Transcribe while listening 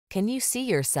Can you see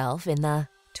yourself in the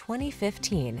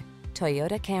 2015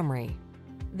 Toyota Camry?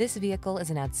 This vehicle is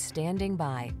an outstanding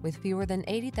buy with fewer than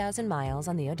 80,000 miles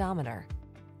on the odometer.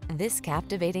 This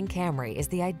captivating Camry is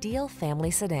the ideal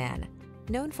family sedan.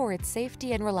 Known for its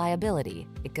safety and reliability,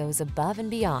 it goes above and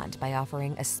beyond by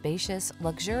offering a spacious,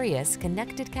 luxurious,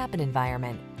 connected cabin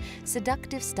environment,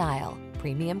 seductive style,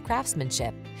 premium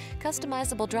craftsmanship,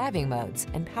 customizable driving modes,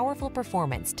 and powerful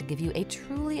performance to give you a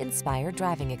truly inspired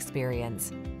driving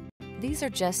experience. These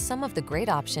are just some of the great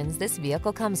options this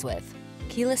vehicle comes with: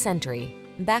 keyless entry,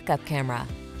 backup camera,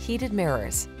 heated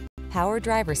mirrors, power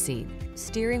driver seat,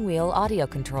 steering wheel audio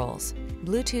controls,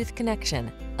 Bluetooth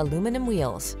connection, aluminum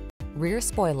wheels, rear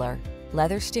spoiler,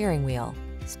 leather steering wheel,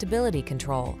 stability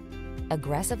control.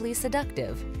 Aggressively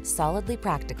seductive, solidly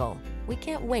practical. We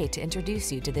can't wait to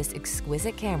introduce you to this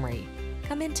exquisite Camry.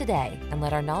 Come in today and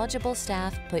let our knowledgeable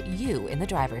staff put you in the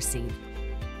driver's seat.